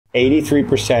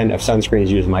83% of sunscreens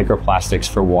use microplastics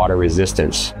for water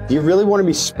resistance. Do you really want to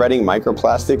be spreading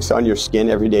microplastics on your skin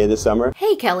every day this summer?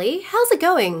 Hey Kelly, how's it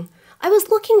going? I was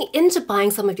looking into buying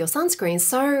some of your sunscreens,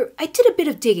 so I did a bit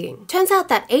of digging. Turns out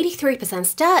that 83%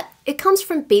 stat, it comes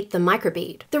from Beat the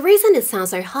Microbead. The reason it sounds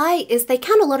so high is they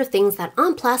count a lot of things that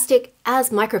aren't plastic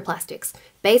as microplastics.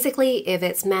 Basically, if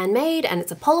it's man-made and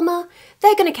it's a polymer,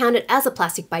 they're going to count it as a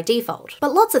plastic by default.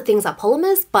 But lots of things are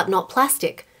polymers, but not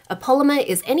plastic. A polymer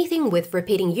is anything with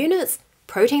repeating units.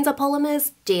 Proteins are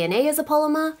polymers, DNA is a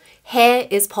polymer, hair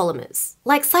is polymers.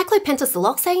 Like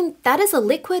cyclopentasiloxane, that is a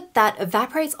liquid that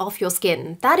evaporates off your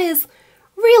skin. That is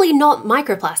really not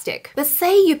microplastic. But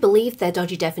say you believe their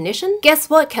dodgy definition, guess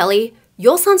what, Kelly?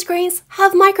 Your sunscreens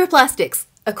have microplastics,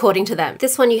 according to them.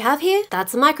 This one you have here,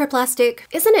 that's a microplastic.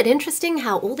 Isn't it interesting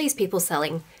how all these people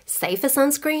selling safer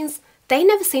sunscreens, they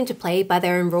never seem to play by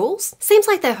their own rules? Seems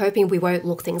like they're hoping we won't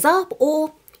look things up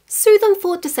or sue them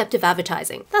for deceptive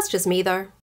advertising. That's just me though.